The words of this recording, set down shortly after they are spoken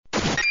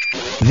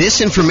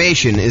This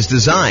information is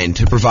designed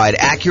to provide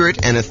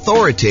accurate and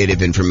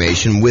authoritative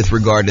information with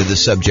regard to the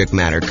subject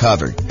matter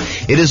covered.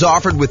 It is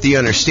offered with the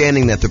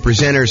understanding that the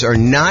presenters are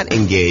not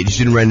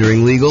engaged in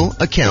rendering legal,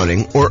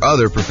 accounting, or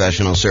other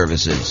professional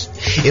services.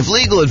 If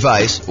legal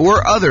advice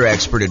or other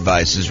expert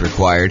advice is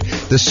required,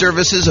 the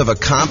services of a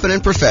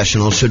competent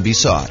professional should be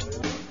sought.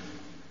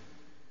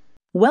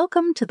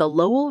 Welcome to the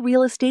Lowell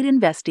Real Estate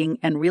Investing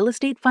and Real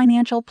Estate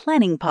Financial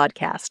Planning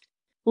Podcast.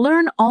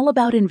 Learn all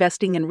about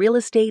investing in real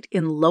estate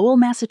in Lowell,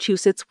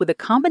 Massachusetts with a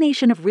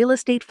combination of real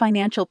estate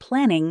financial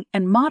planning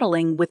and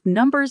modeling with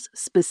numbers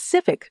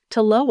specific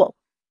to Lowell,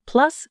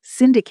 plus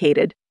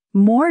syndicated,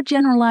 more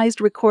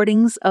generalized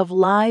recordings of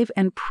live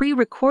and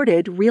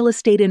pre-recorded real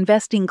estate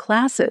investing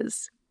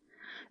classes.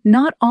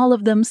 Not all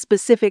of them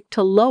specific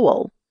to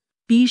Lowell.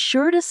 Be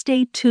sure to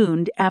stay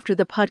tuned after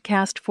the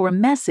podcast for a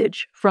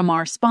message from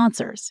our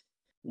sponsors.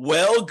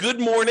 Well,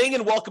 good morning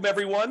and welcome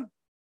everyone.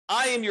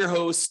 I am your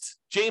host,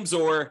 James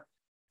Orr,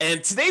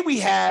 and today we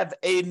have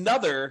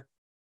another,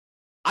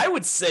 I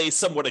would say,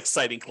 somewhat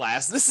exciting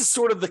class. This is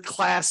sort of the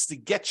class to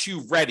get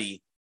you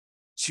ready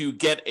to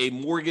get a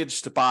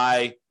mortgage to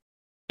buy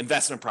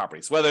investment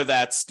properties, whether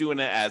that's doing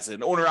it as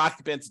an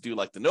owner-occupant to do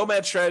like the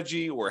nomad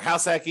strategy or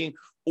house hacking,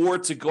 or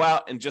to go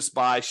out and just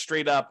buy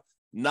straight up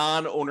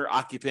non-owner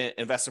occupant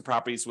investment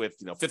properties with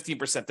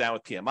 15% down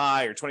with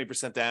PMI, or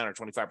 20% down, or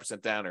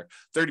 25% down, or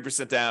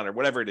 30% down, or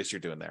whatever it is you're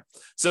doing there.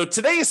 So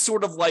today is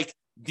sort of like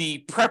the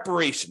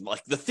preparation,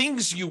 like the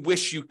things you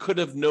wish you could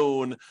have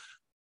known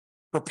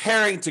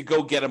preparing to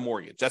go get a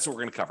mortgage. That's what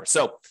we're going to cover.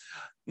 So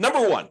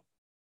number one,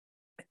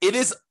 it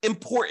is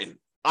important,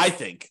 I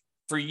think,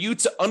 for you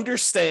to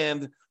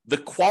understand the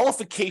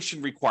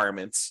qualification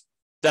requirements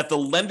that the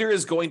lender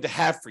is going to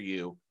have for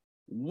you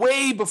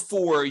way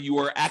before you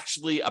are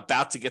actually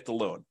about to get the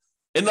loan.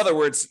 In other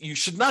words, you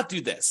should not do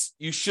this.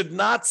 You should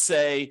not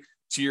say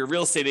to your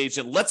real estate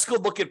agent, let's go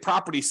look at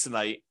properties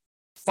tonight,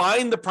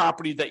 find the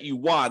property that you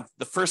want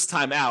the first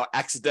time out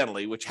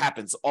accidentally, which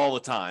happens all the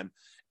time,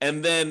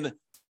 and then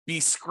be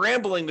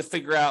scrambling to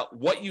figure out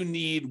what you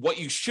need, what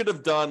you should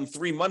have done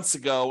 3 months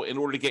ago in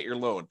order to get your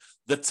loan.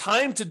 The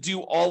time to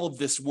do all of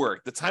this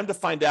work, the time to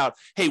find out,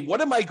 hey,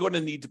 what am I going to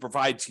need to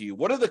provide to you?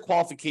 What are the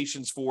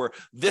qualifications for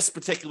this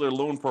particular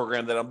loan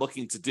program that I'm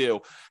looking to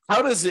do?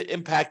 How does it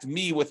impact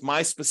me with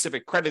my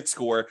specific credit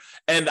score?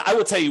 And I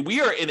will tell you,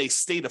 we are in a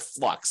state of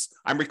flux.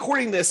 I'm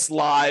recording this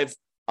live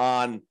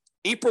on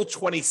April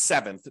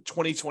 27th,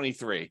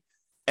 2023.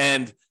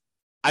 And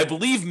I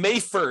believe May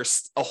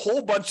 1st, a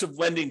whole bunch of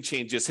lending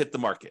changes hit the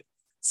market.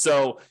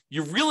 So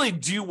you really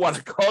do want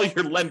to call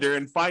your lender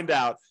and find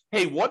out,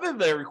 hey, what are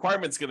the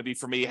requirements going to be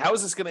for me? How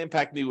is this going to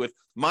impact me with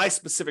my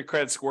specific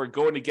credit score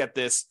going to get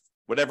this,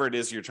 whatever it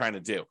is you're trying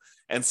to do?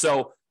 And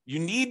so you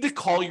need to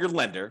call your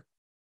lender.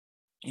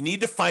 You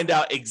need to find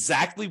out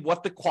exactly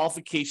what the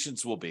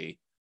qualifications will be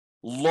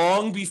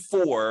long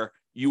before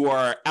you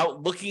are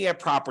out looking at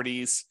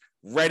properties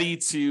ready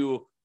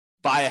to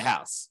buy a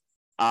house.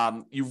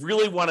 You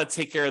really want to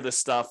take care of this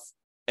stuff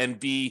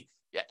and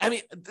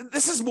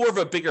this is more of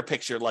a bigger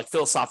picture, like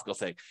philosophical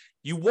thing.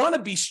 You want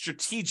to be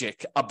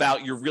strategic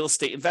about your real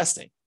estate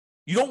investing.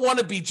 You don't want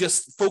to be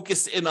just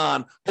focused in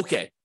on,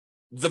 okay,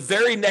 the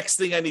very next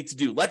thing I need to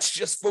do, let's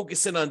just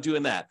focus in on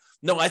doing that.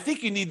 No, I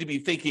think you need to be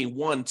thinking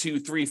 1, 2,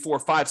 3, 4,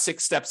 5,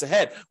 6 steps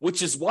ahead,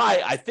 which is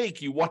why I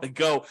think you want to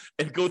go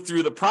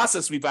through the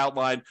process we've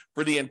outlined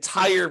for the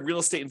entire real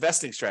estate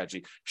investing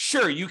strategy.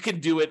 Sure, you can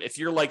do it if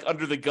you're like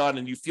under the gun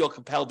and you feel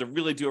compelled to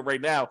really do it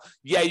right now.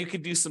 Yeah, you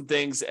can do some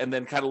things and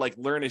then kind of like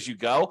learn as you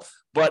go.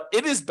 But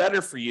it is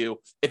better for you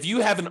if you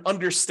have an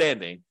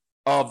understanding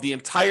of the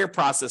entire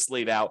process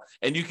laid out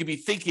and you can be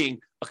thinking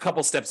a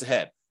couple steps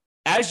ahead.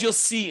 As you'll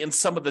see in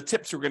some of the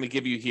tips we're going to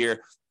give you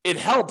here, it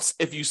helps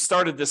if you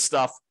started this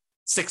stuff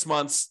 6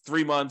 months,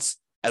 3 months,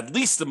 at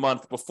least a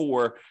month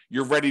before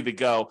you're ready to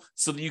go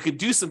so that you can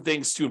do some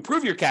things to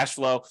improve your cash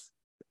flow,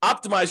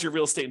 optimize your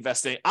real estate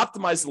investing,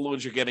 optimize the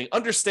loans you're getting,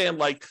 understand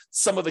like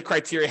some of the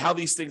criteria, how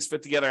these things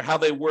fit together, how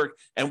they work,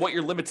 and what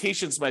your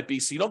limitations might be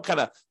so you don't kind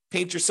of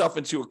paint yourself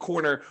into a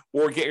corner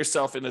or get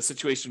yourself in a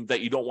situation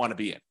that you don't want to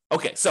be in.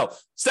 Okay, so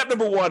step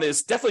number one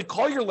is definitely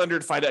call your lender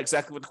to find out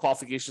exactly what the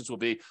qualifications will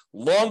be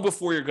long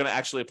before you're going to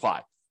actually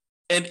apply.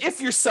 And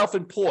if you're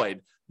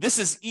self-employed, this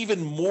is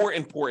even more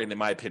important in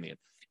my opinion.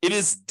 It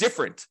is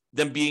different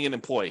than being an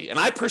employee. And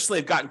I personally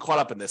have gotten caught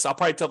up in this. I'll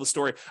probably tell the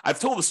story. I've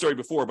told the story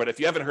before, but if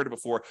you haven't heard it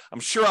before, I'm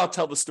sure I'll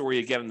tell the story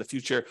again in the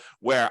future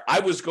where I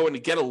was going to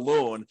get a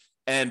loan.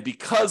 And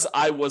because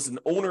I was an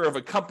owner of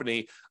a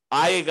company,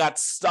 I got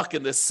stuck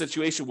in this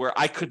situation where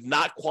I could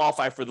not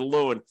qualify for the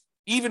loan,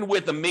 even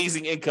with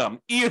amazing income,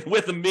 even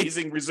with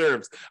amazing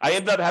reserves. I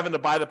ended up having to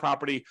buy the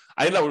property.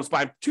 I ended up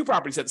buying 2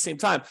 properties at the same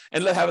time. I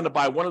ended up having to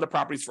buy one of the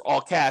properties for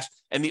all cash.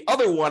 And the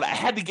other one, I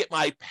had to get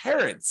my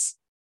parents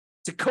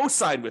to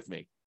co-sign with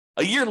me.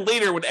 A year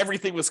later, when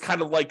everything was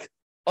kind of like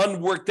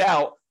unworked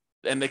out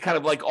and they kind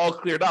of like all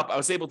cleared up, I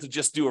was able to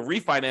just do a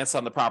refinance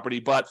on the property.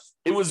 But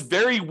it was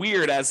very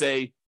weird as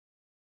a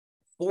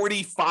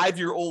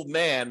 45-year-old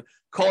man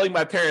calling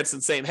my parents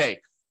and saying, hey,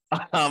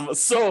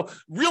 So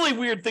really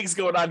weird things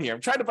going on here.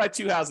 I'm trying to buy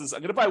 2 houses. I'm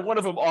going to buy one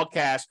of them all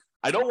cash.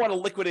 I don't want to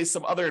liquidate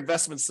some other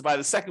investments to buy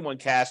the second one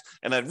cash,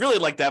 and I'd really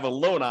like to have a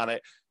loan on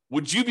it.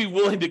 Would you be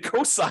willing to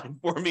co-sign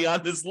for me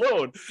on this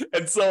loan?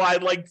 And so I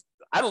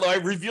don't know, I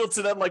revealed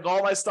to them like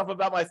all my stuff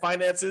about my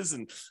finances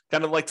and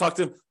kind of like talk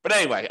to them. But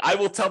anyway, I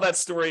will tell that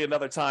story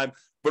another time.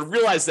 But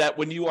realize that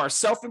when you are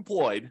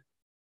self-employed,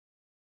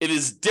 it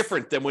is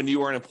different than when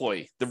you are an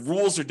employee. The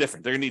rules are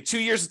different. They're going to need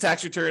 2 years of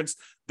tax returns.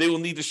 They will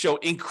need to show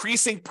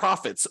increasing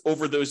profits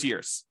over those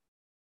years.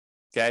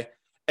 Okay.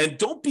 And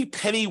don't be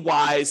penny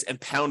wise and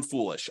pound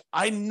foolish.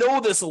 I know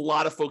there's a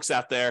lot of folks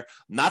out there,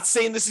 I'm not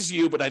saying this is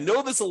you, but I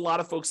know there's a lot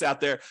of folks out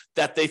there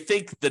that they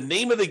think the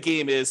name of the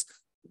game is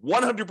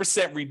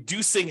 100%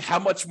 reducing how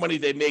much money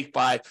they make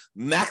by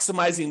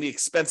maximizing the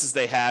expenses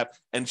they have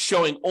and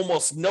showing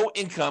almost no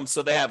income,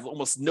 so they have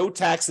almost no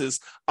taxes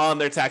on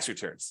their tax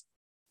returns.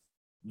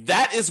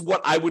 That is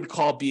what I would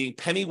call being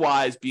penny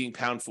wise, being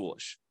pound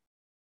foolish.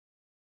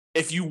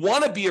 If you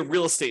want to be a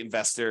real estate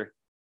investor,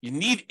 you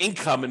need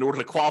income in order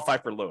to qualify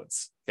for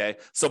loans, okay?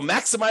 So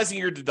maximizing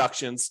your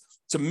deductions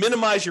to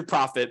minimize your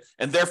profit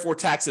and therefore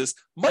taxes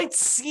might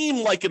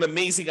seem like an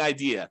amazing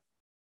idea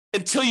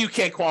until you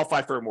can't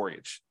qualify for a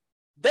mortgage.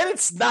 Then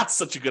it's not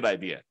such a good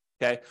idea,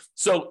 okay?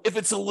 So if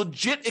it's a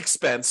legit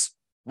expense,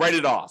 write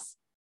it off.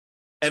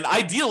 And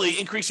ideally,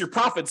 increase your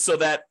profits so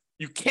that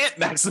you can't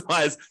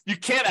maximize, you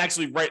can't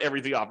actually write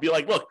everything off. Be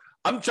like, look,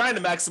 I'm trying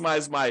to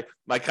maximize my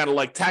kind of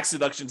like tax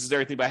deductions and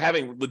everything by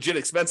having legit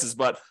expenses,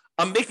 but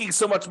I'm making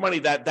so much money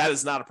that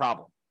is not a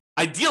problem.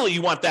 Ideally,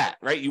 you want that,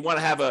 right? You want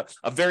to have a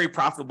very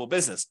profitable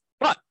business,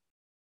 but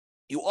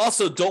you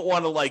also don't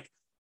want to like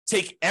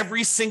take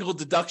every single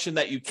deduction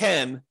that you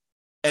can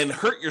and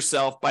hurt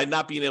yourself by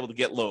not being able to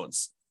get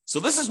loans. So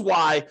this is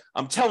why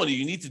I'm telling you,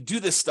 you need to do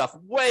this stuff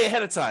way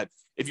ahead of time.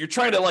 If you're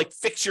trying to like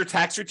fix your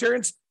tax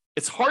returns,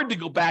 it's hard to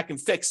go back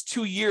and fix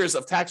 2 years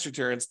of tax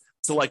returns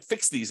to like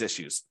fix these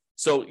issues.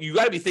 So you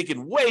got to be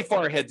thinking way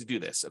far ahead to do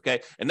this,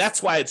 okay? And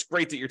that's why it's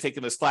great that you're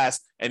taking this class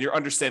and you're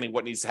understanding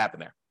what needs to happen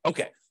there.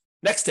 Okay,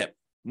 next tip,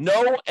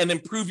 know and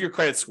improve your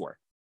credit score.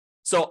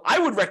 So I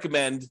would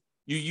recommend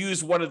you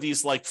use one of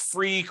these like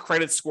free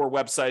credit score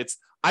websites.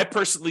 I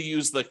personally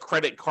use the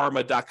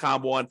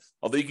creditkarma.com one,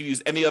 although you can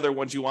use any other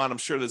ones you want. I'm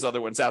sure there's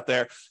other ones out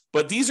there.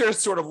 But these are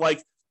sort of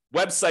like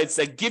websites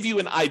that give you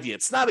an idea.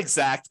 It's not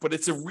exact, but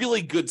it's a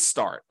really good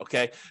start,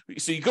 okay?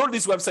 So you go to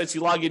these websites,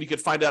 you log in, you can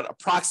find out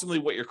approximately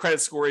what your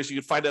credit score is. You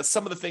can find out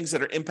some of the things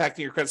that are impacting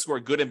your credit score,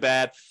 good and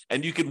bad,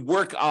 and you can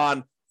work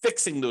on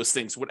fixing those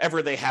things,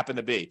 whatever they happen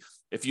to be.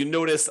 If you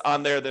notice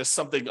on there's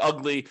something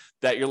ugly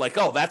that you're like,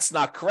 oh, that's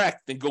not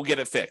correct, then go get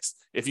it fixed.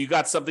 If you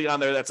got something on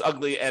there that's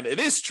ugly and it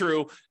is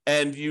true,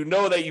 and you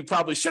know that you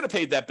probably should have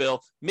paid that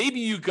bill,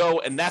 maybe you go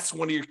and that's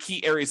one of your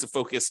key areas of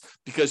focus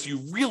because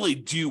you really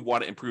do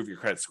want to improve your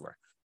credit score.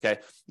 Okay.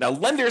 Now,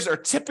 lenders are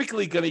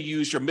typically going to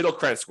use your middle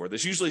credit score.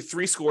 There's usually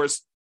 3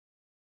 scores.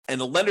 And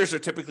the lenders are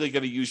typically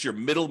going to use your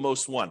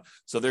middlemost one.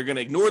 So they're going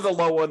to ignore the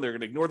low one, they're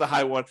going to ignore the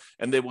high one,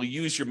 and they will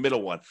use your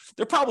middle one.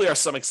 There probably are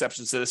some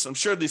exceptions to this. I'm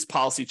sure these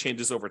policy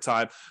changes over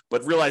time,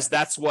 but realize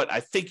that's what I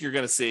think you're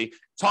going to see.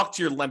 Talk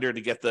to your lender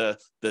to get the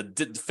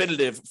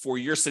definitive for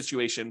your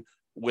situation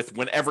with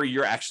whenever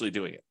you're actually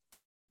doing it.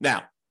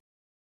 Now,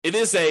 it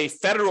is a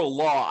federal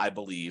law, I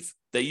believe,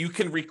 that you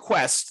can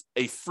request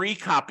a free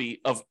copy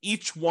of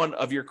each one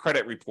of your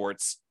credit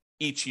reports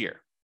each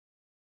year.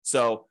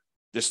 So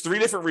there's 3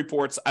 different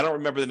reports. I don't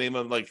remember the name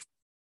of them, like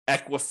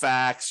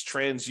Equifax,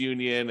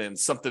 TransUnion, and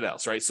something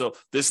else, right? So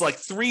there's like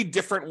 3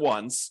 different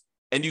ones,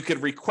 and you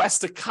can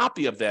request a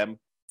copy of them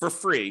for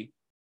free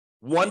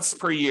once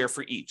per year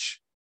for each.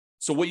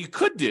 So what you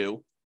could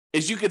do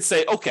is you could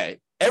say, okay,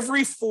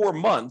 every 4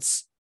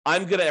 months,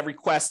 I'm going to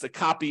request a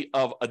copy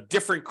of a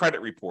different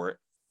credit report,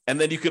 and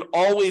then you could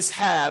always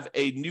have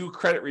a new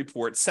credit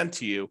report sent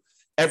to you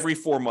every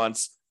 4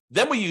 months.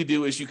 Then what you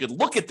do is you could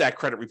look at that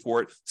credit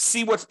report,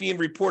 see what's being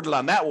reported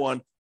on that one,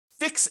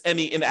 fix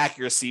any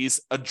inaccuracies,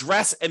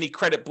 address any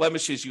credit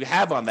blemishes you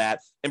have on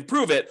that,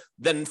 improve it.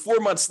 Then 4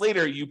 months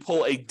later, you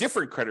pull a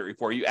different credit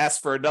report. You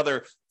ask for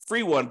another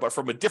free one, but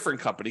from a different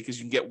company because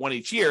you can get one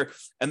each year.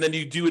 And then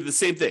you do the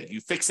same thing.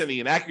 You fix any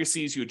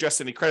inaccuracies, you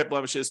address any credit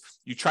blemishes,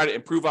 you try to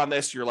improve on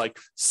this. You're like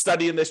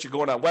studying this, you're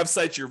going on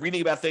websites, you're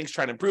reading about things,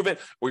 trying to improve it,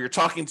 or you're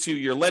talking to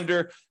your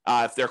lender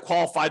if they're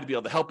qualified to be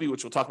able to help you,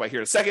 which we'll talk about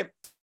here in a second.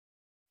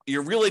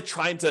 You're really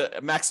trying to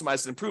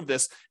maximize and improve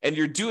this, and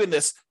you're doing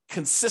this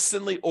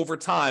consistently over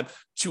time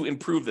to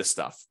improve this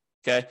stuff,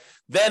 okay?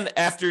 Then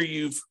after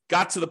you've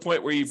got to the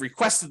point where you've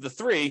requested the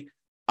 3,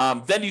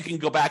 then you can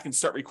go back and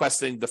start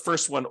requesting the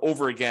first one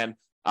over again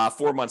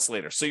 4 months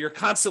later. So you're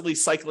constantly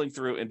cycling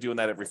through and doing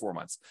that every 4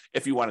 months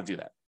if you want to do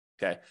that,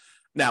 okay?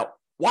 Now,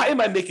 why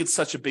am I making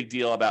such a big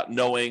deal about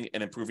knowing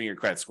and improving your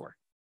credit score?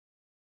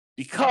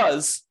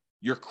 Because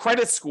your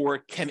credit score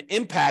can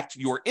impact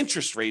your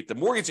interest rate, the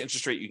mortgage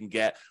interest rate you can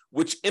get,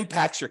 which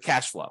impacts your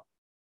cash flow.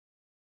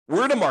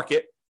 We're in a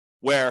market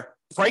where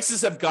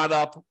prices have gone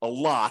up a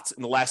lot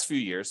in the last few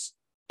years.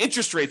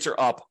 Interest rates are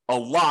up a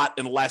lot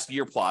in the last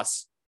year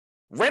plus.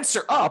 Rents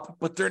are up,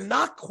 but they're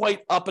not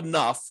quite up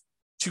enough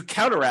to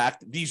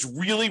counteract these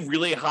really,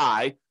 really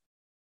high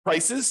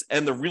prices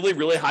and the really,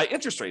 really high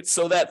interest rates,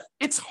 so that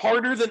it's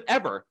harder than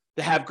ever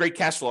to have great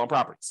cash flow on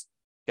properties.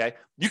 Okay.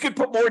 You can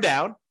put more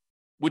down,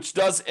 which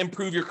does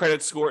improve your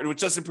credit score, and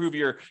which does improve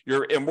your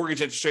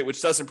mortgage interest rate,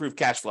 which does improve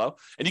cash flow.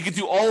 And you can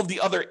do all of the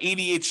other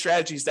 88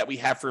 strategies that we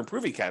have for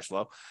improving cash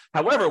flow.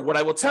 However, what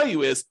I will tell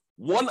you is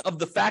one of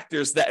the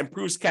factors that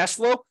improves cash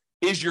flow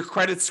is your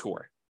credit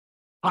score.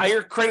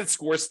 Higher credit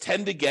scores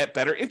tend to get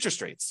better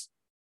interest rates.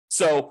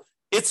 So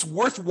it's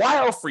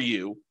worthwhile for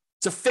you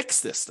to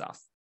fix this stuff,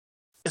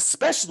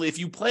 especially if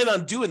you plan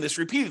on doing this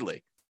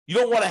repeatedly. You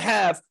don't want to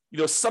have,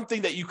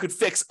 something that you could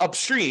fix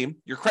upstream,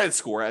 your credit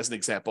score as an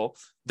example,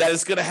 that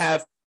is going to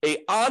have an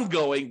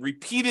ongoing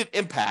repeated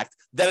impact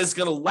that is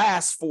going to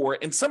last for,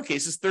 in some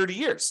cases, 30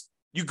 years.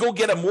 You go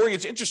get a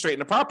mortgage interest rate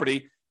in a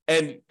property,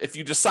 and if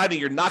you decide that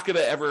you're not going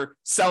to ever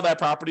sell that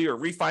property or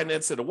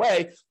refinance it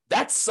away,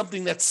 that's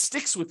something that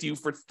sticks with you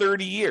for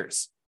 30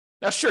 years.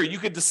 Now, sure, you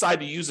could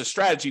decide to use a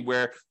strategy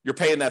where you're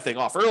paying that thing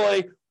off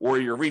early, or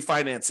you're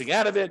refinancing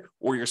out of it,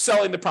 or you're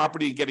selling the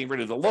property and getting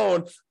rid of the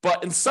loan.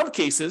 But in some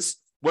cases,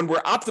 when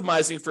we're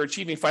optimizing for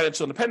achieving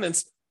financial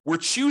independence, we're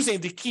choosing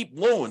to keep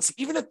loans,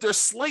 even if they're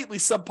slightly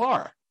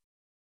subpar.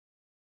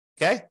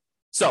 Okay?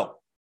 So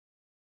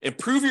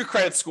improve your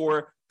credit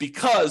score,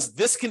 because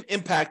this can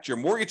impact your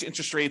mortgage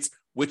interest rates,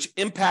 which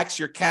impacts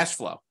your cash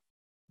flow.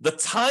 The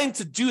time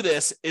to do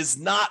this is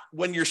not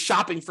when you're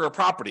shopping for a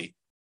property.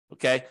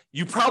 Okay,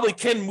 you probably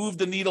can move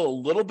the needle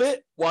a little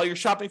bit while you're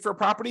shopping for a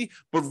property,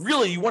 but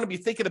really you want to be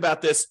thinking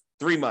about this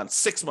 3 months,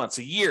 6 months,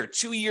 a year,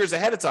 2 years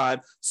ahead of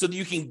time, so that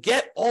you can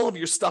get all of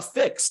your stuff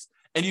fixed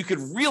and you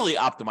can really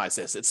optimize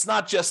this. It's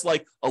not just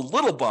like a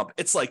little bump,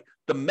 it's like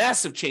the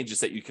massive changes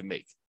that you can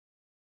make.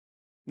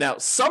 Now,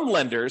 some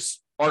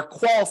lenders are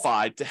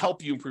qualified to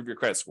help you improve your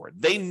credit score.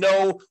 They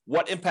know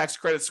what impacts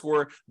credit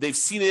score. They've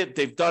seen it,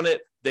 they've done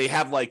it. They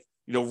have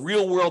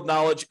real world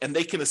knowledge, and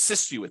they can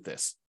assist you with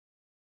this.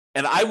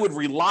 And I would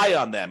rely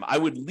on them. I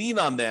would lean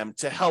on them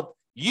to help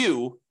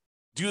you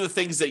do the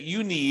things that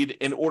you need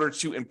in order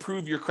to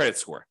improve your credit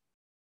score.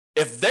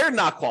 If they're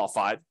not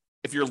qualified,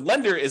 if your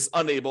lender is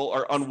unable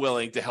or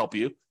unwilling to help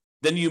you,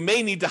 then you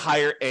may need to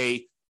hire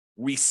a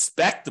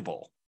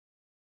respectable,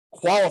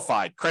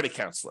 qualified credit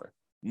counselor,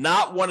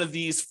 not one of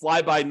these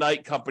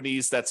fly-by-night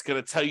companies that's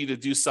going to tell you to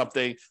do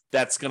something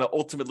that's going to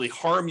ultimately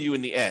harm you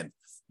in the end.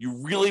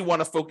 You really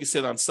want to focus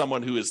in on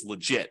someone who is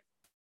legit.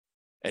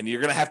 And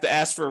you're going to have to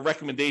ask for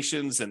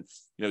recommendations and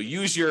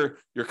use your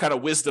kind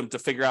of wisdom to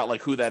figure out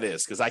who that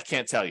is, because I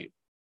can't tell you.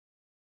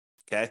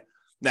 Okay.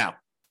 Now,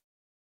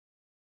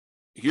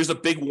 here's a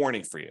big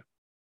warning for you.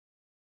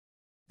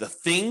 The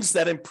things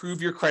that improve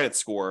your credit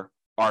score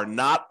are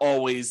not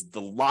always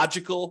the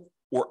logical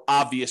or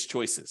obvious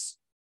choices.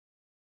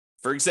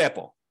 For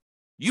example,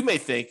 you may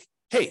think,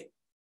 hey,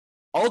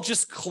 I'll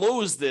just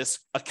close this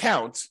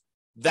account.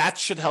 That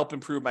should help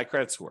improve my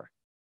credit score.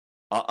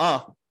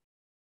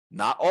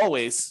 Not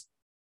always.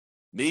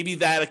 Maybe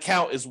that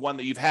account is one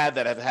that you've had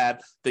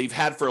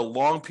for a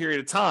long period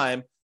of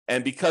time,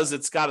 and because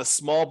it's got a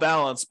small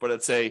balance, but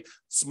it's a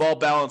small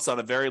balance on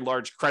a very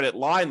large credit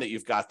line that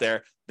you've got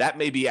there, that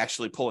may be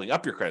actually pulling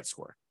up your credit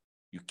score.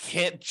 You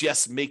can't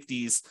just make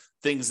these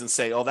things and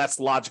say, oh, that's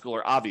logical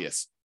or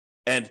obvious.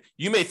 And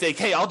you may think,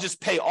 hey, I'll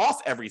just pay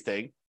off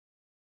everything.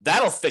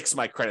 That'll fix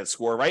my credit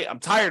score, right? I'm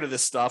tired of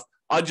this stuff.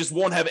 I just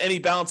won't have any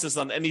balances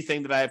on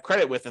anything that I have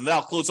credit with, and then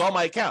I'll close all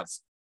my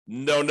accounts.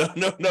 No.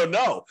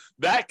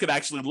 That could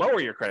actually lower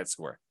your credit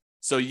score.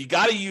 So you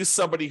got to use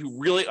somebody who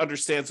really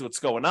understands what's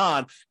going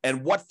on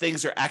and what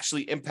things are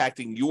actually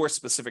impacting your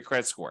specific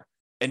credit score.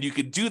 And you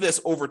could do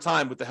this over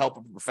time with the help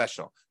of a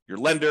professional, your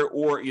lender,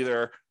 or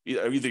either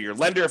your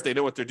lender if they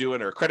know what they're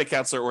doing, or a credit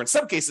counselor, or in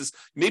some cases,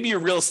 maybe your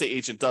real estate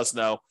agent does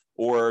know,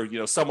 or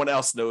someone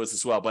else knows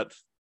as well. But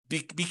be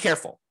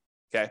careful.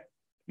 Okay.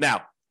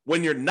 Now,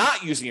 when you're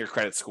not using your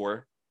credit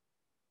score,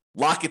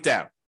 lock it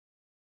down.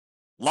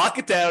 Lock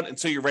it down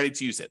until you're ready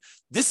to use it.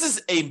 This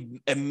is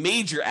a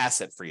major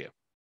asset for you.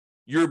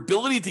 Your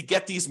ability to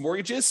get these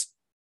mortgages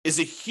is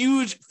a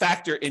huge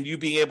factor in you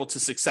being able to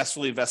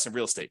successfully invest in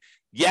real estate.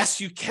 Yes,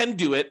 you can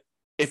do it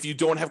if you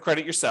don't have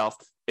credit yourself,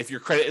 if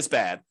your credit is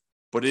bad,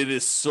 but it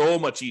is so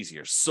much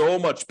easier, so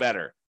much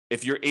better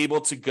if you're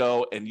able to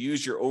go and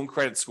use your own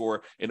credit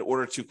score in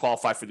order to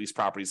qualify for these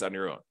properties on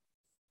your own.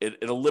 It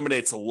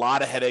eliminates a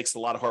lot of headaches, a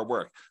lot of hard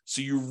work.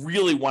 So you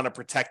really want to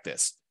protect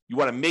this. You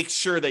want to make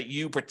sure that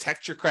you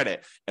protect your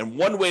credit. And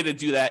one way to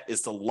do that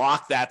is to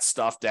lock that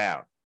stuff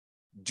down.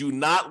 Do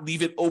not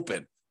leave it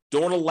open.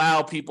 Don't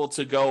allow people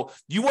to go.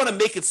 You want to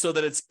make it so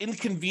that it's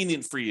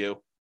inconvenient for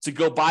you to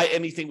go buy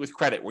anything with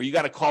credit, where you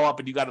got to call up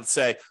and you got to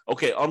say,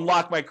 okay,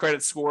 unlock my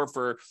credit score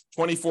for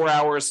 24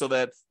 hours so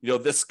that,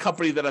 this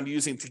company that I'm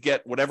using to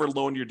get whatever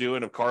loan you're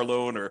doing, a car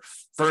loan or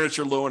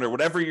furniture loan or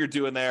whatever you're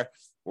doing there,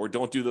 or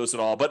don't do those at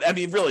all. But I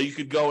mean, really, you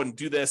could go and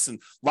do this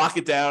and lock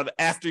it down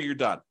after you're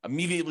done.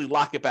 Immediately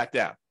lock it back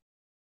down.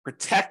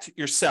 Protect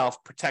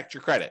yourself, protect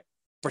your credit,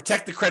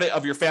 protect the credit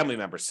of your family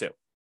members too.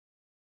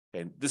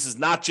 And this is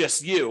not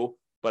just you,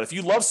 But if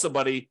you love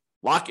somebody,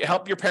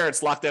 help your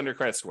parents lock down their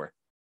credit score,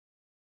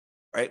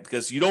 right?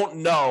 Because you don't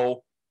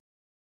know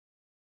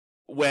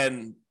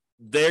when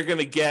they're going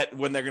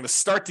to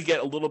start to get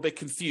a little bit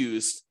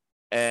confused,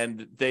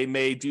 and they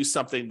may do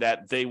something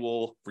that they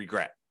will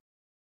regret.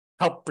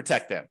 Help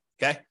protect them,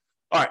 okay?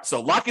 All right,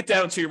 so lock it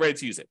down until you're ready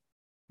to use it.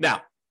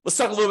 Now, let's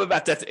talk a little bit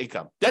about debt to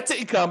income. Debt to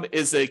income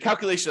is a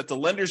calculation that the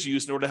lenders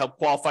use in order to help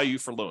qualify you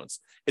for loans.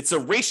 It's a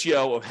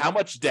ratio of how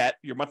much debt,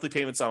 your monthly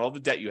payments on all the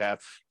debt you have,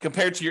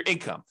 compared to your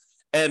income.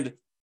 And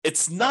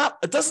it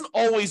doesn't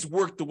always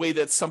work the way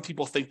that some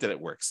people think that it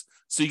works.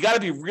 So you got to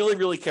be really,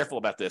 really careful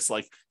about this.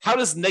 Like, how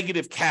does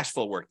negative cash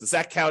flow work? Does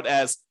that count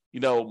as,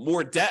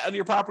 more debt on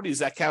your property? Does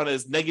that count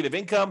as negative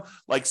income?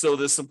 So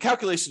there's some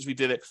calculations we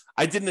did it.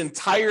 I did an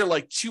entire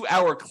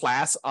 2-hour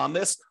class on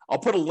this. I'll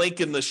put a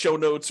link in the show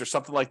notes or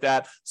something like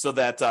that so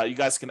that you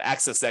guys can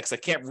access that, because I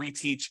can't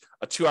reteach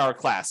a 2-hour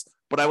class.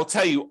 But I will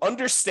tell you,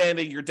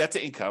 understanding your debt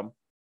to income,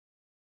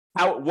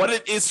 what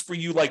it is for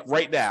you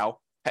right now,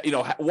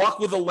 walk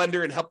with a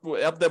lender and help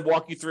them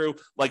walk you through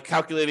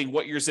calculating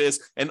what yours is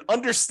and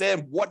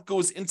understand what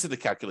goes into the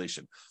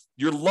calculation.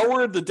 Your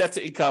lower the debt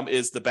to income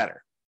is, the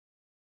better.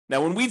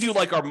 Now, when we do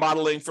our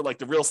modeling for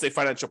the real estate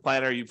financial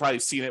planner, you've probably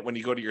seen it when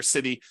you go to your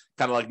city,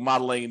 kind of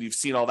modeling, and you've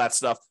seen all that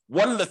stuff.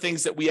 One of the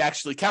things that we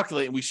actually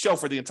calculate and we show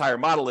for the entire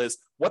model is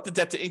what the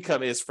debt to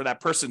income is for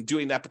that person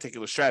doing that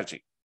particular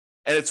strategy.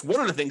 And it's one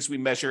of the things we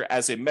measure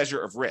as a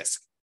measure of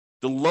risk.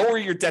 The lower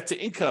your debt to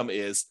income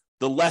is,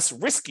 the less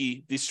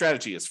risky the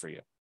strategy is for you.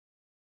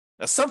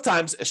 Now,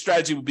 sometimes a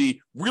strategy would be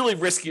really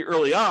risky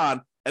early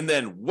on and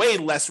then way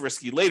less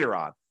risky later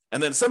on.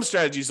 And then some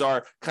strategies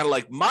are kind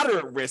of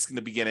moderate risk in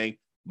the beginning,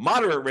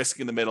 moderate risk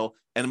in the middle,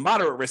 and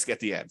moderate risk at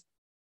the end.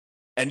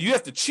 And you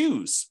have to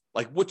choose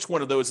which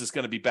one of those is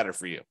going to be better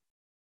for you.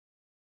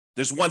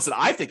 There's ones that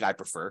I think I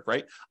prefer,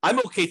 right? I'm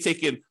okay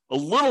taking a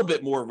little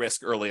bit more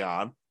risk early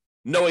on,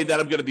 knowing that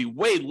I'm going to be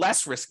way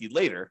less risky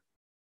later.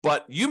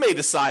 But you may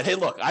decide, hey,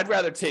 look, I'd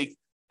rather take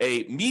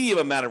a medium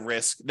amount of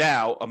risk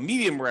now, a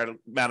medium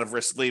amount of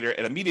risk later,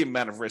 and a medium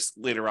amount of risk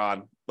later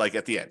on,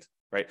 at the end,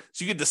 right?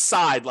 So you can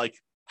decide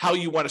how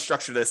you want to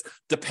structure this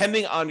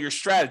depending on your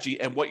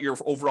strategy and what your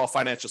overall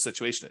financial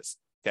situation is,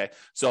 okay?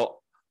 So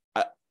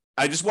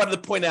I just wanted to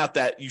point out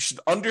that you should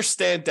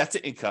understand debt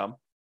to income,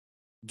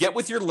 get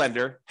with your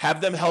lender, have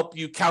them help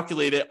you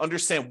calculate it,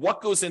 understand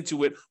what goes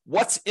into it,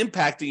 what's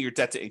impacting your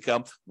debt to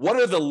income, what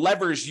are the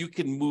levers you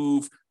can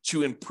move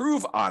to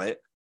improve on it.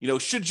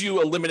 Should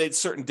you eliminate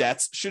certain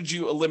debts? Should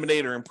you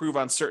eliminate or improve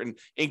on certain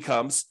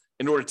incomes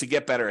in order to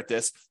get better at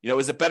this?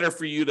 Is it better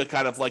for you to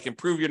kind of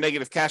improve your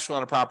negative cash flow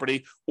on a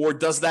property, or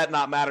does that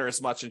not matter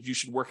as much and you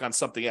should work on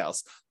something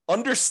else?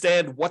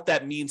 Understand what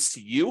that means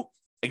to you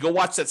and go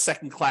watch that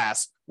second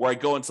class where I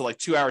go into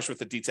 2 hours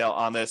worth of detail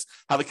on this,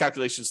 how the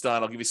calculation is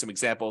done. I'll give you some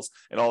examples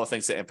and all the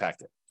things that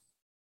impact it.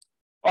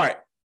 All right.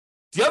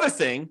 The other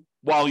thing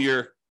while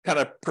you're kind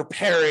of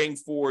preparing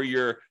for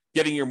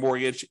getting your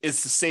mortgage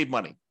is to save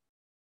money.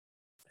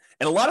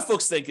 And a lot of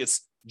folks think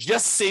it's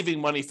just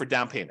saving money for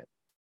down payment.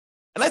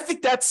 And I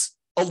think that's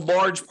a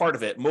large part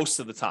of it most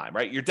of the time,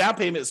 right? Your down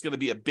payment is going to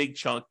be a big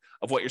chunk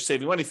of what you're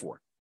saving money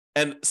for.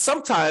 And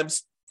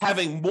sometimes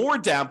having more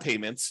down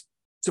payments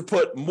to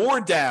put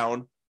more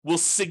down will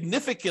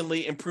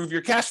significantly improve your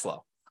cash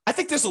flow. I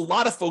think there's a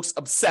lot of folks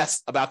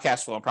obsessed about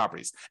cash flow on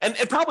properties, and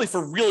probably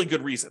for really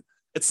good reason.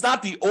 It's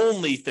not the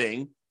only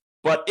thing,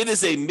 but it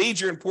is a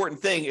major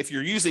important thing if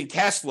you're using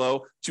cash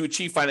flow to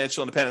achieve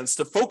financial independence,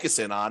 to focus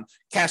in on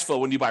cash flow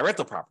when you buy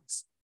rental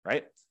properties,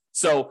 right?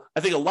 So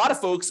I think a lot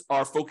of folks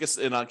are focused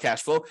in on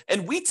cash flow,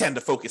 and we tend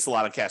to focus a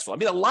lot on cash flow. I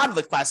mean, a lot of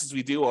the classes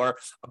we do are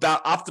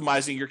about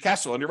optimizing your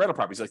cash flow on your rental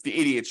properties, like the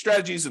 88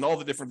 strategies and all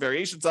the different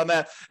variations on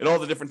that and all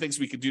the different things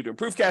we could do to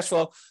improve cash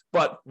flow.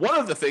 But one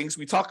of the things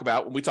we talk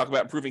about when we talk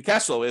about improving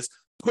cash flow is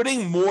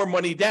putting more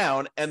money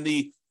down and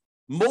the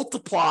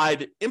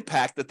multiplied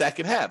impact that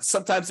can have.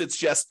 Sometimes it's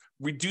just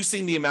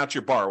reducing the amount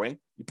you're borrowing.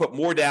 You put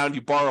more down,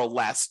 you borrow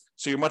less,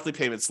 so your monthly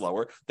payment's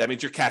lower. That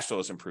means your cash flow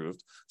is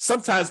improved.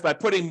 Sometimes by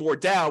putting more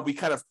down, we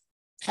kind of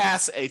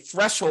pass a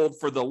threshold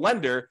for the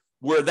lender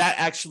where that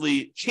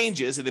actually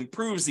changes and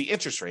improves the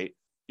interest rate.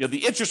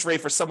 The interest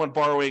rate for someone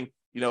borrowing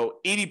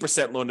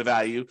 80% loan to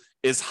value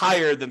is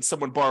higher than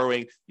someone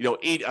borrowing, a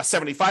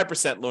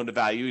 75% loan to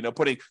value,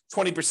 putting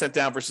 20%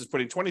 down versus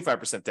putting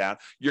 25% down.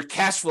 Your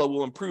cash flow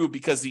will improve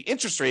because the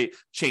interest rate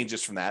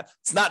changes from that.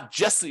 It's not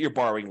just that you're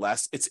borrowing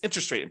less, it's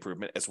interest rate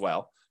improvement as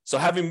well. So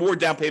having more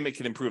down payment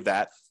can improve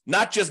that.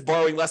 Not just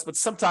borrowing less, but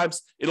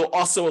sometimes it'll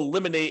also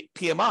eliminate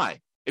PMI.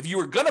 If you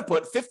were going to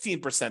put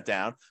 15%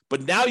 down,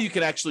 but now you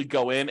can actually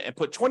go in and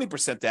put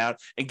 20% down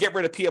and get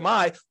rid of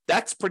PMI,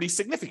 that's pretty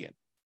significant.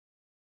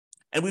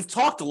 And we've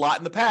talked a lot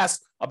in the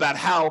past about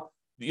how,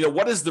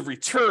 what is the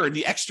return,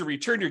 the extra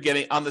return you're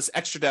getting on this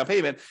extra down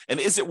payment, and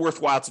is it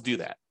worthwhile to do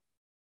that?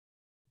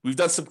 We've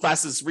done some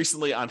classes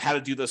recently on how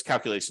to do those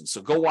calculations,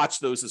 so go watch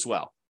those as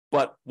well.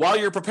 But while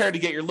you're prepared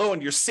to get your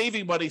loan, you're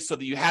saving money so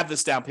that you have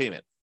this down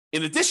payment.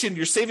 In addition,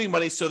 you're saving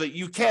money so that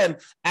you can,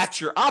 at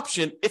your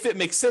option, if it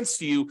makes sense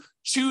to you,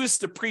 choose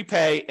to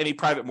prepay any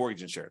private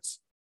mortgage insurance.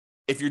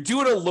 if you're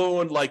doing a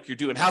loan like you're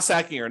doing house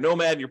hacking or a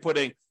nomad, and you're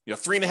putting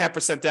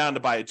 3.5% down to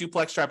buy a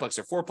duplex, triplex,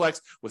 or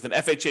fourplex with an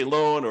FHA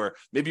loan, or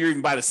maybe you're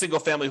even buying a single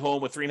family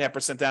home with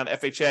 3.5% down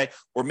FHA,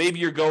 or maybe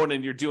you're going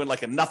and you're doing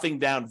like a nothing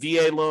down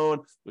VA loan,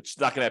 which is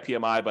not going to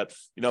have PMI, but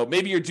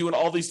maybe you're doing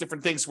all these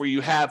different things where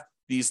you have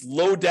these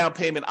low down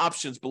payment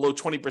options below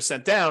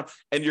 20% down,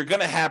 and you're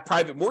going to have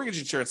private mortgage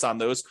insurance on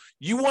those.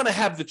 You want to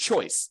have the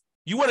choice.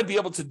 You want to be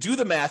able to do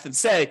the math and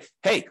say,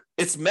 hey,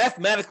 it's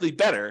mathematically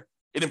better.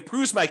 It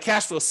improves my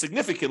cash flow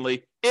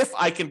significantly if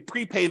I can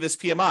prepay this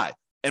PMI.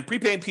 And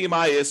prepaying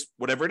PMI is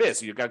whatever it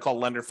is. You've got to call a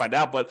lender and find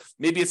out, but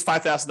maybe it's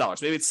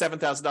 $5,000, maybe it's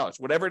 $7,000,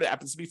 whatever it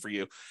happens to be for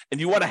you. And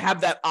you want to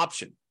have that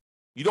option.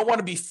 You don't want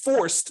to be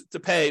forced to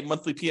pay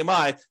monthly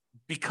PMI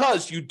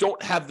because you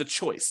don't have the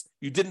choice.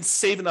 You didn't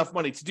save enough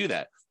money to do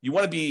that. You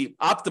want to be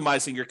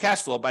optimizing your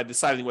cash flow by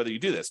deciding whether you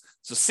do this.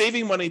 So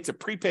saving money to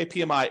prepay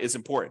PMI is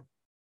important.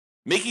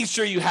 Making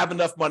sure you have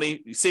enough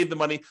money, you save the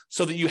money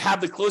so that you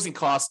have the closing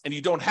costs and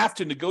you don't have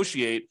to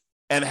negotiate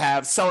and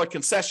have seller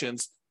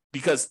concessions,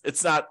 because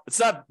it's not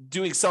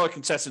doing seller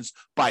concessions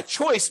by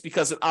choice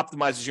because it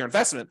optimizes your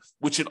investment,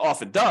 which it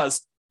often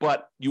does,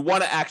 but you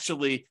want to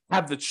actually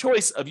have the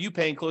choice of you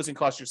paying closing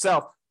costs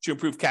yourself to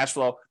improve cash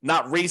flow,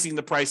 not raising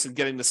the price and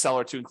getting the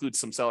seller to include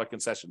some seller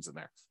concessions in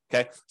there.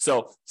 Okay,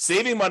 so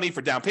saving money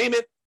for down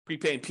payment,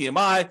 prepaying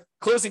PMI,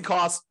 closing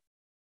costs,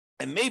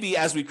 and maybe,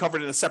 as we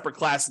covered in a separate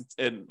class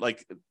and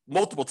like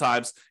multiple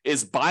times,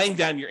 is buying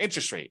down your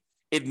interest rate.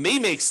 It may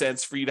make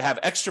sense for you to have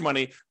extra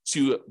money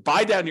to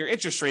buy down your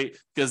interest rate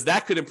because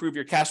that could improve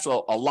your cash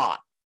flow a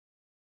lot.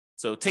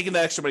 So taking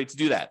that extra money to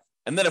do that.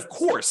 And then, of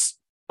course,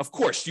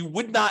 you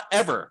would not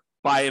ever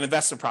buy an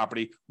investment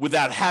property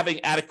without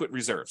having adequate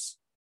reserves.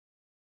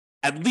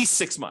 At least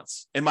 6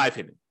 months, in my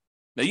opinion.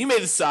 Now, you may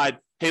decide,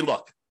 hey,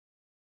 look,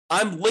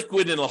 I'm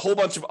liquid in a whole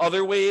bunch of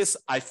other ways.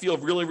 I feel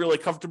really, really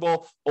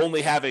comfortable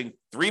only having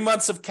 3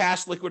 months of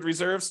cash liquid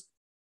reserves.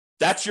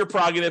 That's your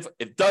prerogative.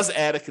 It does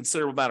add a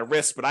considerable amount of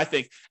risk, but I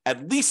think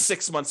at least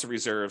 6 months of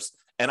reserves.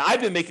 And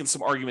I've been making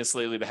some arguments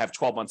lately to have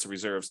 12 months of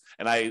reserves.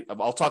 And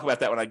I'll talk about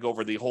that when I go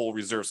over the whole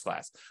reserves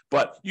class.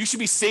 But you should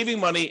be saving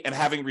money and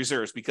having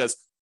reserves because,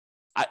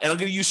 and I'm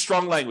going to use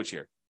strong language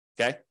here,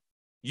 okay?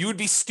 You would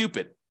be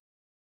stupid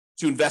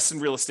to invest in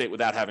real estate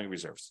without having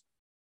reserves,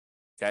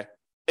 okay?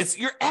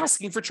 You're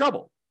asking for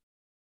trouble.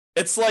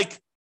 It's like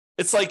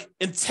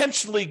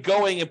intentionally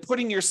going and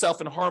putting yourself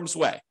in harm's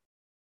way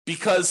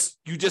because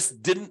you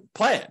just didn't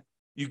plan.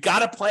 You got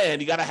to plan.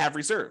 You got to have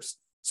reserves.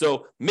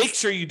 So make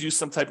sure you do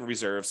some type of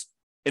reserves.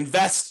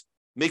 Invest.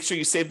 Make sure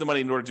you save the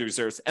money in order to do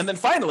reserves. And then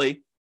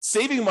finally,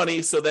 saving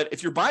money so that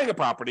if you're buying a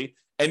property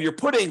and you're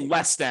putting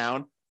less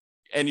down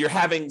and you're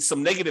having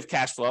some negative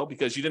cash flow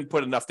because you didn't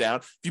put enough down.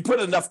 If you put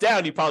enough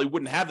down, you probably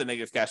wouldn't have the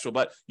negative cash flow,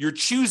 but you're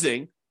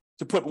choosing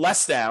to put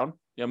less down.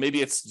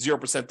 Maybe it's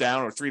 0%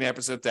 down or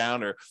 3.5%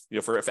 down, or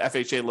for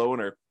FHA loan,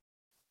 or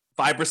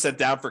 5%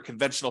 down for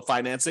conventional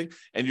financing,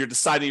 and you're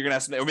deciding you're going to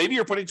have some, or maybe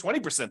you're putting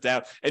 20%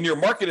 down, and your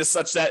market is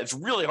such that it's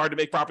really hard to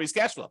make properties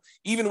cash flow,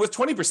 even with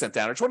 20%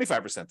 down or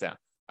 25% down.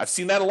 I've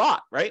seen that a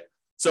lot, right?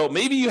 So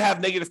maybe you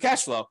have negative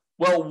cash flow.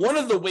 Well, one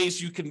of the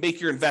ways you can make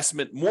your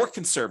investment more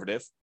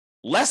conservative,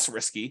 less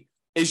risky,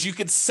 is you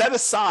can set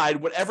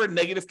aside whatever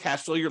negative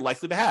cash flow you're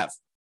likely to have,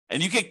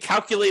 and you can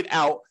calculate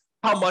out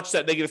how much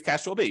that negative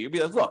cash flow will be. You'll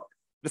be like, look,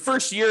 the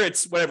first year,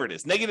 it's whatever it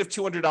is, negative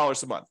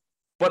 $200 a month.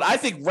 But I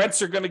think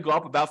rents are going to go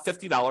up about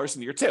 $50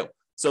 in year two.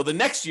 So the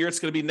next year, it's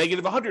going to be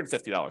negative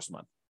 $150 a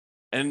month.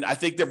 And I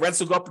think that rents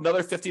will go up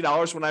another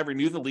 $50 when I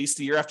renew the lease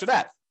the year after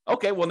that.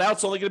 Okay, well, now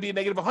it's only going to be a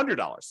negative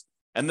 $100.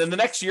 And then the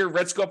next year,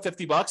 rents go up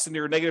 $50 and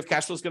your negative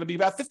cash flow is going to be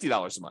about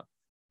 $50 a month.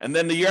 And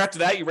then the year after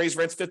that, you raise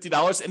rents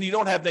 $50 and you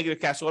don't have negative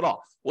cash flow at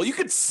all. Well, you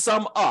could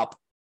sum up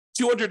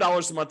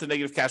 $200 a month in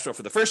negative cash flow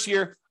for the first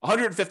year,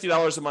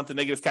 $150 a month in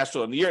negative cash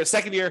flow in the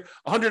second year,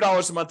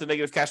 $100 a month in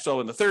negative cash flow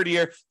in the third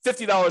year,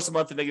 $50 a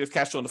month in negative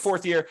cash flow in the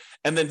fourth year,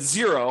 and then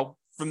zero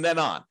from then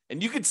on.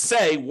 And you could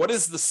say, what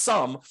is the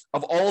sum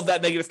of all of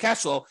that negative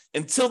cash flow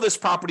until this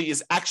property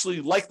is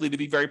actually likely to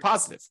be very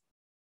positive?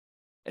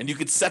 And you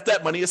could set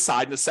that money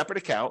aside in a separate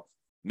account,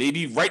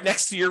 maybe right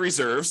next to your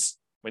reserves,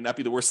 might not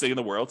be the worst thing in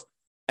the world,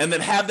 and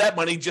then have that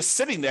money just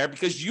sitting there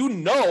because you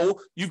know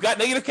you've got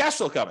negative cash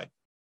flow coming.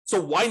 So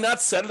why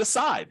not set it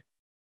aside?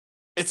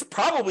 It's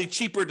probably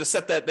cheaper to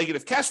set that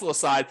negative cash flow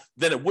aside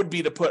than it would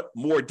be to put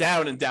more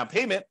down in down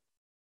payment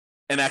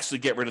and actually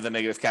get rid of the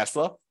negative cash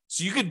flow.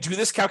 So you could do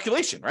this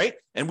calculation, right?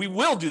 And we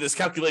will do this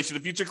calculation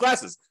in future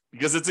classes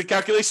because it's a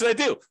calculation I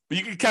do. But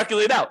you can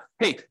calculate out,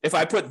 hey, if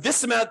I put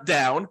this amount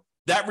down,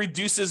 that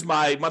reduces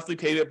my monthly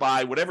payment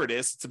by whatever it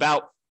is. It's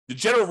about, the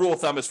general rule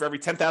of thumb is for every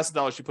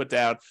 $10,000 you put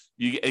down,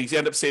 you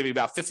end up saving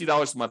about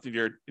 $50 a month in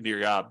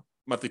your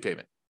monthly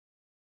payment.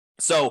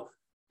 So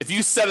if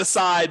you set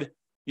aside,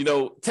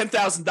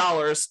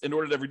 $10,000 in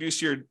order to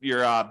reduce your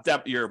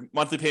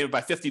monthly payment by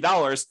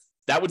 $50,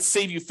 that would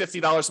save you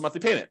 $50 a monthly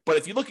payment. But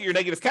if you look at your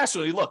negative cash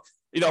flow,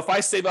 if I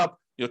save up,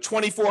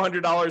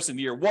 $2,400 in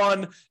year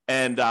one,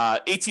 and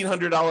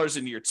 $1,800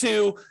 in year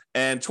two,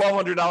 and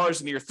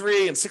 $1,200 in year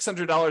three, and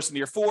 $600 in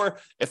year four.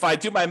 If I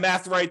do my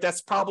math right,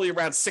 that's probably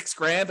around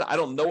 $6,000. I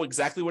don't know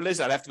exactly what it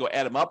is. I'd have to go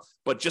add them up,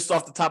 but just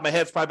off the top of my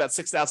head, it's probably about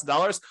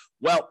 $6,000.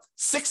 Well,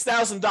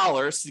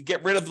 $6,000 to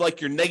get rid of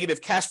like your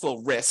negative cash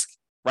flow risk,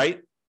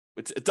 right?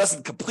 It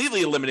doesn't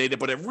completely eliminate it,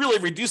 but it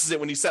really reduces it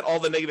when you set all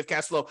the negative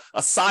cash flow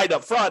aside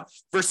up front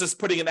versus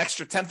putting an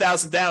extra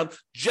 $10,000 down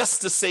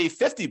just to save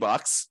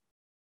 $50.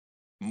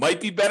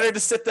 Might be better to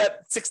set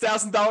that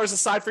 $6,000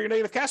 aside for your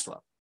negative cash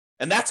flow.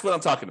 And that's what I'm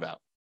talking about.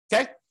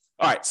 Okay.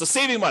 All right. So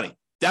saving money,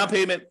 down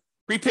payment,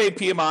 prepaid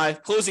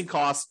PMI, closing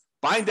costs,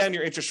 buying down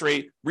your interest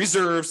rate,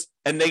 reserves,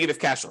 and negative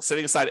cash flow,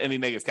 setting aside any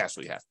negative cash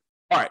flow you have.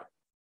 All right.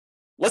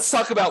 Let's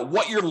talk about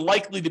what you're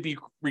likely to be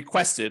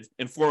requested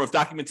in form of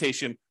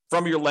documentation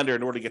from your lender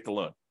in order to get the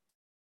loan.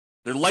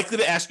 They're likely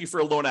to ask you for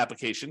a loan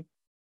application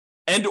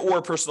and or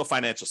a personal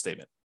financial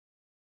statement.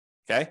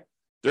 Okay.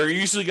 They're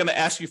usually going to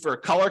ask you for a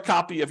color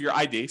copy of your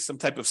ID, some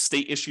type of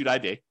state-issued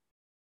ID,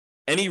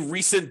 any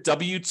recent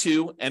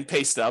W-2 and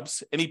pay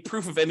stubs, any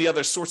proof of any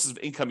other sources of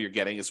income you're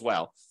getting as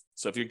well.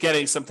 So if you're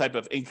getting some type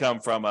of income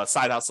from a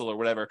side hustle or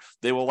whatever,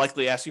 they will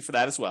likely ask you for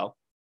that as well.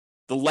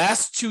 The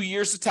last 2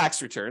 years of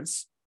tax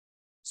returns.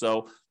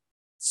 So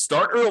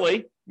start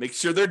early, make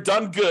sure they're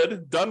done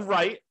good, done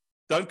right,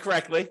 done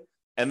correctly,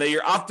 and that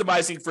you're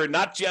optimizing for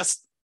not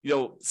just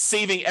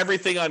saving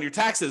everything on your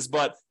taxes,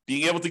 but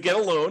being able to get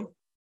a loan.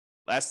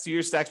 Last 2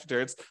 years tax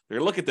returns, they're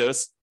going to look at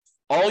those.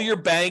 All your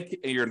bank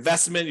and your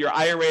investment, your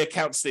IRA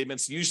account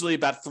statements, usually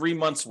about 3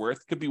 months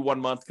worth. Could be 1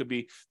 month, could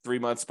be 3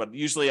 months, but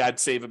usually I'd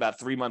save about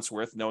 3 months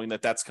worth knowing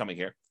that that's coming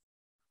here.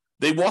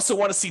 They also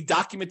want to see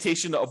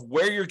documentation of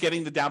where you're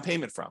getting the down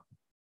payment from.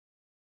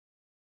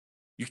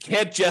 You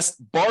can't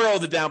just borrow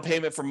the down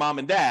payment from mom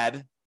and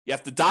dad. You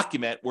have to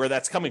document where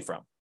that's coming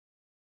from.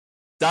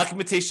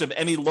 Documentation of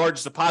any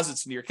large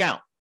deposits in your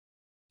account.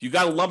 If you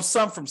got a lump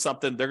sum from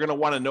something, they're going to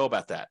want to know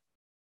about that.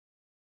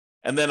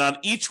 And then on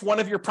each one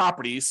of your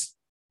properties,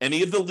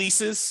 any of the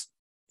leases,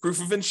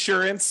 proof of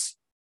insurance,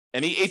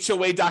 any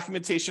HOA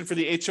documentation for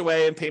the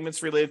HOA and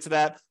payments related to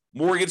that,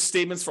 mortgage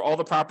statements for all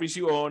the properties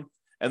you own.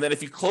 And then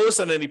if you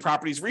closed on any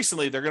properties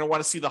recently, they're going to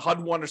want to see the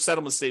HUD-1 or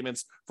settlement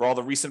statements for all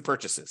the recent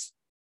purchases.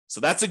 So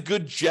that's a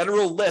good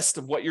general list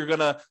of what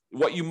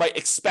you might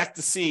expect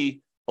to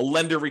see a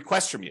lender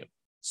request from you.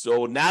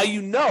 So now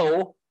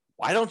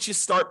why don't you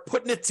start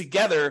putting it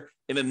together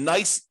in a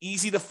nice,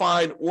 easy to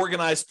find,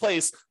 organized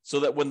place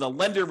so that when the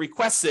lender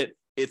requests it,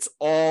 it's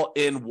all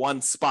in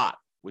one spot,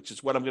 which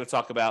is what I'm going to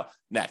talk about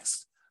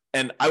next.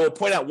 And I will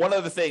point out one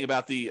other thing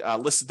about the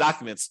list of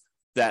documents,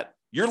 that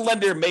your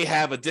lender may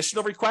have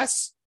additional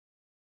requests.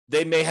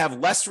 They may have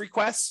less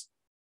requests.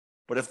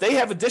 But if they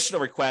have additional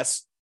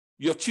requests,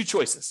 you have two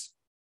choices.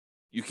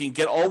 You can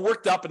get all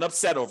worked up and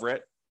upset over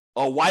it.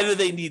 Oh, why do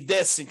they need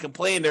this and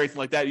complain and everything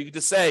like that? You can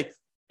just say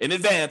in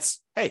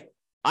advance, hey,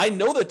 I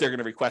know that they're going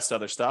to request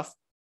other stuff.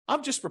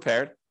 I'm just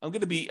prepared. I'm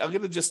going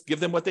to just give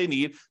them what they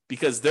need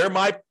because they're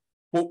my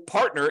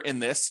partner in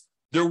this.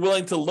 They're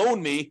willing to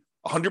loan me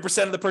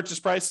 100% of the purchase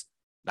price,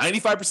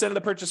 95% of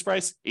the purchase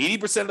price,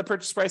 80% of the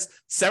purchase price,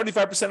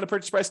 75% of the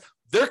purchase price.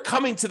 They're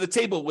coming to the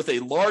table with a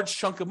large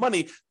chunk of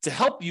money to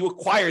help you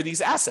acquire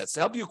these assets, to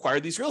help you acquire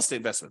these real estate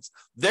investments.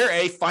 They're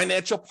a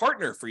financial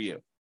partner for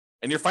you.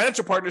 And your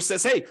financial partner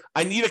says, hey,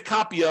 I need a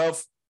copy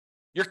of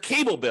your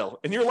cable bill.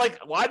 And you're like,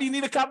 why do you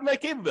need a copy of my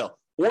cable bill?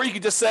 Or you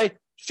could just say,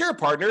 sure,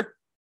 partner,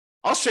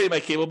 I'll show you my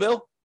cable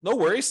bill. No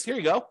worries. Here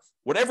you go.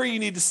 Whatever you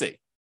need to see.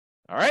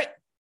 All right.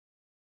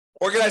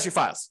 Organize your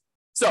files.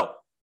 So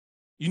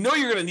you're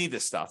going to need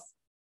this stuff.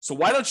 So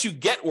why don't you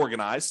get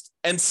organized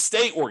and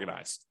stay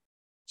organized?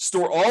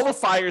 Store all the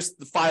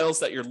files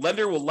that your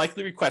lender will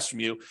likely request from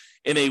you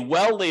in a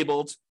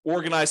well-labeled,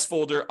 organized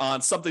folder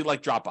on something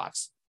like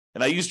Dropbox.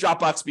 And I use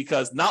Dropbox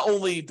because not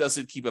only does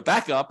it keep a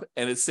backup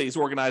and it stays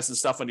organized and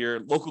stuff on your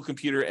local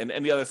computer and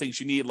any other things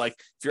you need, like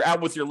if you're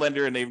out with your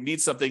lender and they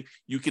need something,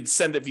 you can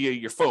send it via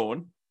your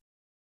phone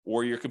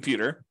or your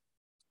computer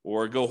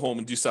or go home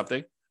and do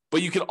something.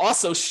 But you can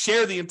also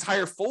share the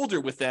entire folder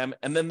with them,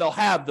 and then they'll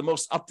have the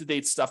most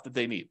up-to-date stuff that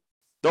they need.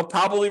 They'll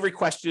probably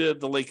request you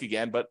the link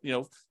again, but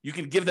you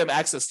can give them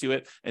access to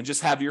it and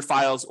just have your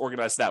files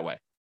organized that way.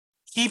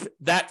 Keep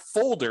that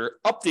folder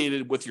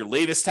updated with your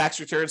latest tax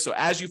return. So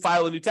as you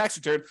file a new tax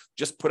return,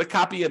 just put a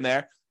copy in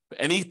there.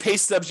 Any pay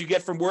stubs you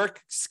get from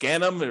work, scan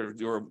them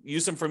or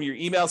use them from your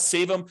email,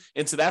 save them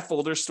into that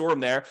folder, store them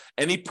there.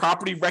 Any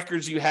property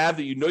records you have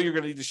that you're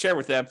going to need to share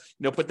with them,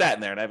 put that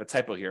in there. And I have a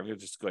typo here. I'm going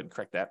to just go ahead and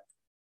correct that.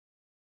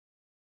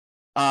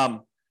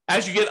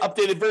 As you get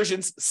updated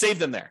versions, save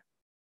them there.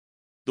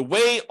 That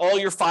way all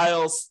your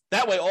files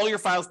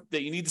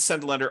that you need to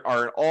send to lender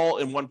are all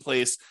in one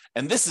place.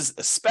 And this is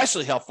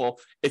especially helpful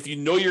if you're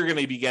going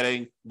to be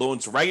getting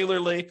loans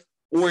regularly,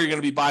 or you're going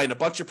to be buying a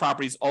bunch of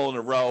properties all in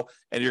a row,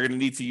 and you're going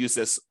to need to use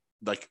this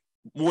like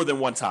more than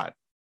one time.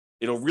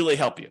 It'll really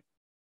help you.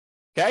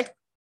 Okay?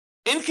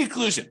 In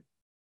conclusion,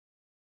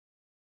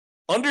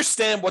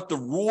 understand what the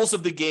rules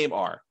of the game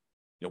are.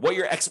 what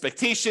your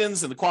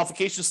expectations and the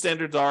qualification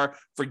standards are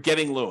for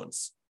getting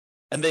loans.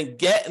 And then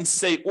get and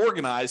stay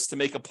organized to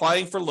make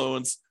applying for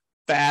loans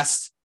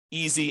fast,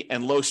 easy,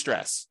 and low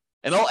stress.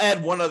 And I'll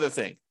add one other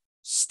thing.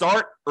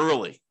 Start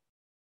early.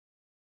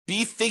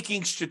 Be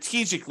thinking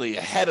strategically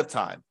ahead of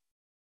time.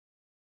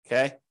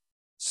 Okay?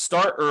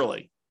 Start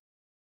early.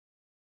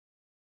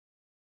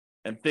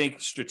 And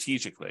think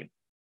strategically.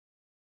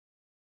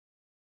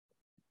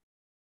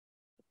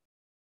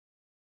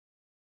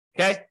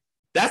 Okay?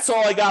 That's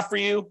all I got for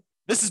you.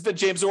 This has been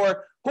James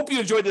Orr. Hope you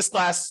enjoyed this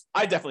class.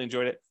 I definitely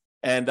enjoyed it.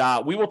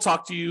 And we will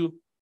talk to you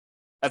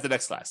at the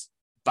next class.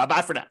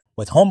 Bye-bye for now.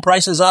 With home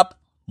prices up,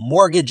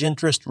 mortgage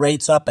interest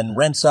rates up, and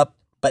rents up,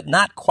 but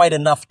not quite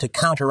enough to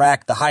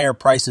counteract the higher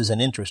prices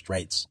and interest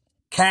rates,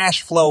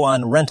 cash flow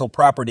on rental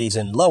properties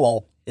in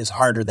Lowell is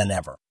harder than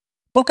ever.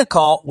 Book a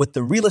call with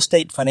the Real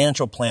Estate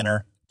Financial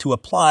Planner to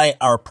apply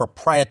our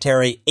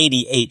proprietary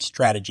 88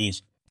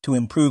 strategies to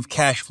improve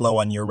cash flow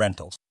on your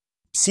rentals.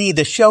 See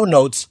the show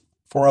notes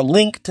for a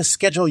link to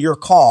schedule your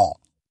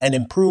call and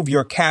improve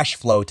your cash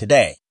flow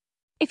today.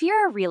 If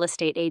you're a real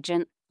estate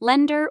agent,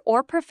 lender,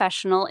 or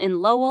professional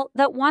in Lowell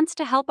that wants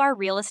to help our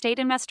real estate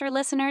investor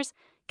listeners,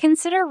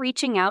 consider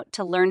reaching out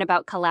to learn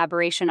about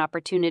collaboration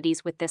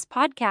opportunities with this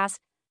podcast.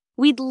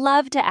 We'd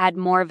love to add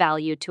more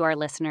value to our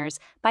listeners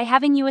by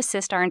having you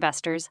assist our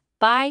investors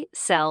buy,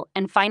 sell,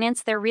 and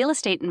finance their real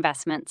estate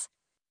investments.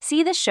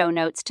 See the show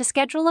notes to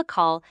schedule a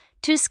call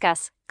to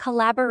discuss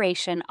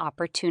collaboration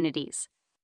opportunities.